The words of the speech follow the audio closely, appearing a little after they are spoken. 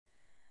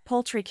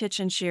Poultry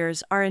kitchen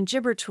shears are a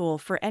gibber tool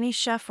for any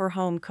chef or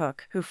home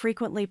cook who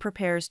frequently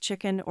prepares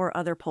chicken or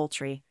other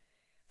poultry.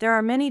 There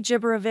are many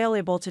gibber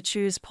available to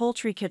choose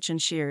poultry kitchen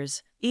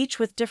shears, each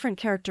with different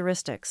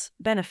characteristics,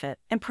 benefit,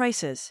 and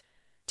prices.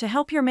 To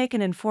help you make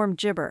an informed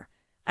gibber,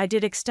 I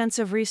did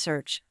extensive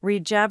research,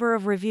 read Jabber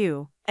of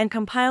Review, and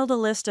compiled a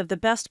list of the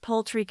best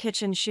poultry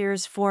kitchen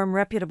shears from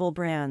reputable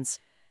brands.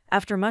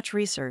 After much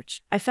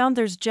research, I found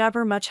there's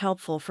Jabber much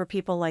helpful for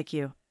people like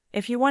you.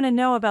 If you want to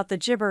know about the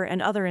gibber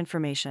and other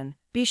information,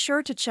 be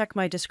sure to check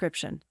my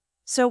description.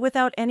 So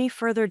without any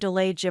further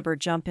delay, gibber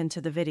jump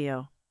into the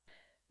video.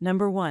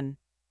 Number 1.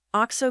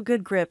 OXO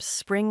Good Grips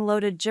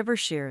Spring-Loaded Gibber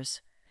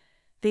Shears.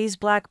 These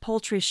black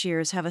poultry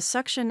shears have a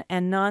suction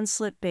and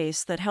non-slip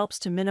base that helps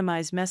to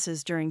minimize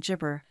messes during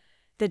gibber.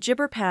 The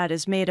gibber pad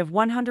is made of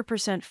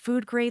 100%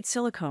 food-grade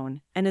silicone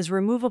and is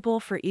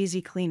removable for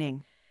easy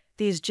cleaning.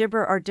 These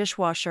gibber are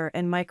dishwasher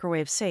and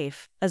microwave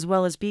safe, as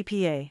well as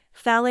BPA,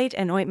 phthalate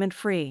and ointment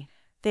free.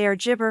 They are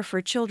gibber for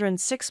children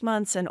 6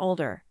 months and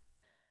older.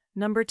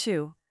 Number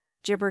 2.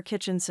 Gibber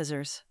Kitchen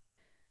Scissors.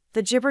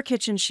 The gibber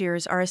kitchen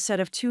shears are a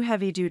set of 2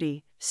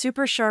 heavy-duty,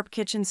 super sharp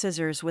kitchen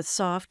scissors with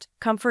soft,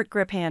 comfort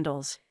grip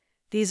handles.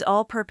 These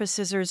all-purpose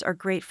scissors are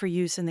great for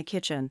use in the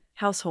kitchen,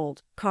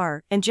 household,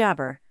 car, and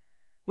jabber.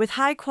 With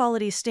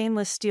high-quality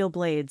stainless steel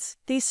blades,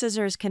 these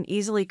scissors can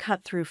easily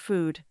cut through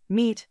food,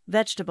 meat,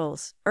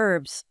 vegetables,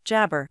 herbs,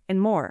 jabber,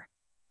 and more.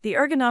 The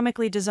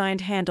ergonomically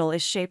designed handle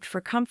is shaped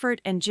for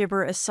comfort and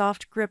gibber a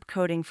soft grip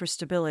coating for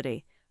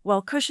stability,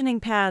 while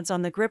cushioning pads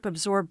on the grip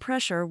absorb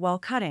pressure while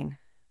cutting.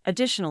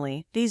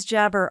 Additionally, these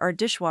jabber are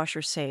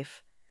dishwasher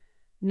safe.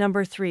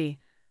 Number 3.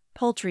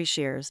 Poultry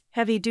Shears,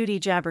 Heavy-Duty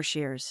Jabber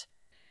Shears.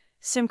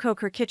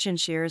 Simcoker kitchen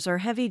shears are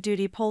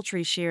heavy-duty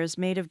poultry shears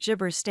made of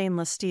gibber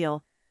stainless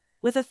steel.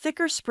 With a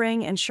thicker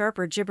spring and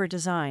sharper gibber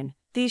design,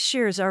 these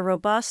shears are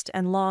robust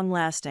and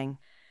long-lasting.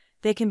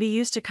 They can be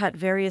used to cut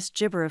various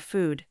gibber of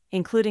food,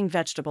 including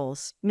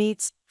vegetables,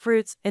 meats,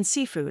 fruits, and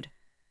seafood.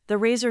 The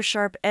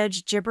razor-sharp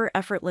edge gibber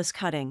effortless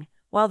cutting,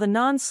 while the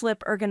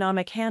non-slip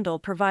ergonomic handle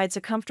provides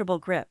a comfortable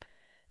grip.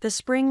 The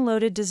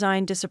spring-loaded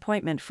design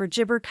disappointment for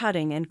gibber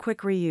cutting and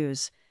quick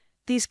reuse.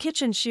 These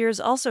kitchen shears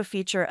also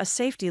feature a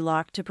safety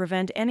lock to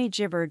prevent any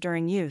gibber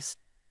during use.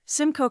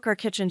 Simcoker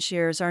kitchen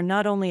shears are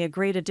not only a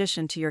great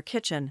addition to your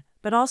kitchen,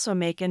 but also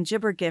make an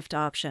gibber gift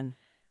option.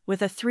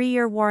 With a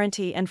 3-year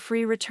warranty and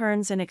free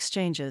returns and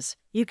exchanges,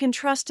 you can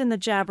trust in the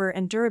jabber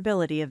and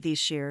durability of these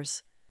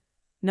shears.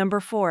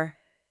 Number 4.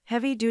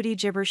 Heavy-Duty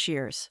Gibber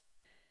Shears.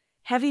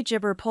 Heavy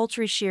gibber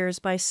poultry shears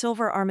by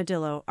Silver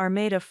Armadillo are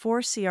made of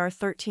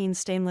 4CR13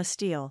 stainless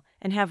steel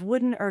and have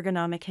wooden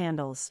ergonomic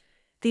handles.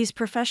 These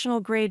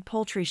professional-grade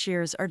poultry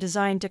shears are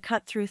designed to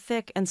cut through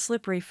thick and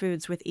slippery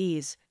foods with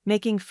ease,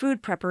 making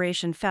food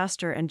preparation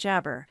faster and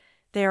jabber.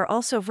 They are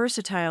also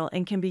versatile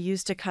and can be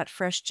used to cut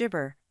fresh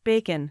gibber,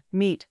 bacon,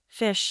 meat,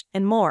 fish,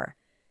 and more.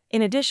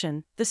 In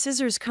addition, the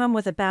scissors come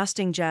with a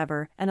basting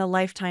jabber and a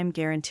lifetime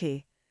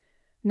guarantee.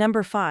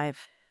 Number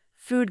 5.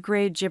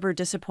 Food-Grade Gibber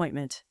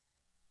Disappointment.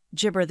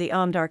 Gibber the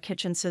Omdar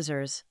Kitchen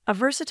Scissors, a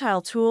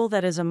versatile tool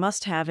that is a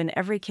must-have in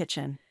every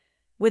kitchen.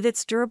 With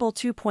its durable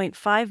 2.5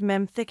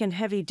 mm thick and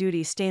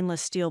heavy-duty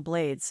stainless steel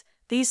blades,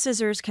 these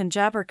scissors can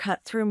jabber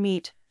cut through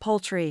meat,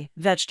 poultry,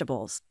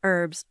 vegetables,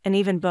 herbs, and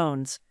even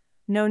bones.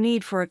 No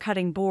need for a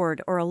cutting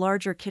board or a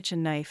larger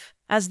kitchen knife,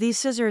 as these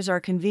scissors are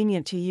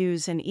convenient to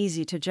use and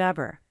easy to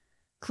jabber.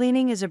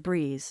 Cleaning is a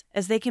breeze,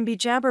 as they can be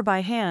jabber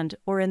by hand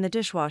or in the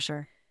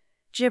dishwasher.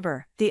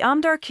 Gibber. The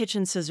Omdar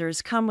kitchen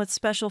scissors come with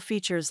special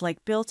features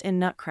like built-in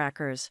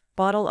nutcrackers,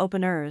 bottle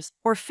openers,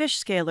 or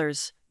fish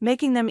scalers,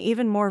 making them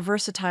even more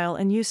versatile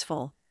and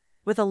useful.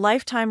 With a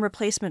lifetime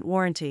replacement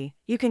warranty,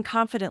 you can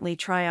confidently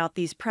try out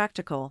these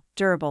practical,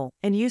 durable,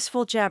 and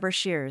useful jabber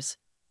shears.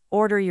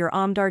 Order your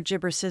Omdar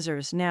Gibber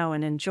scissors now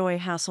and enjoy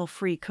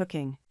hassle-free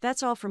cooking.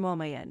 That's all from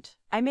my end.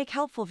 I make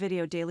helpful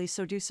video daily,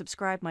 so do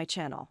subscribe my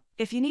channel.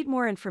 If you need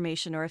more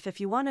information or if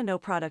you want to know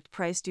product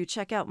price, do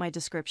check out my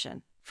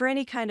description. For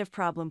any kind of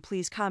problem,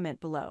 please comment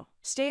below.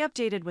 Stay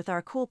updated with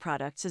our cool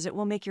products, as it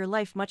will make your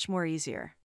life much more easier.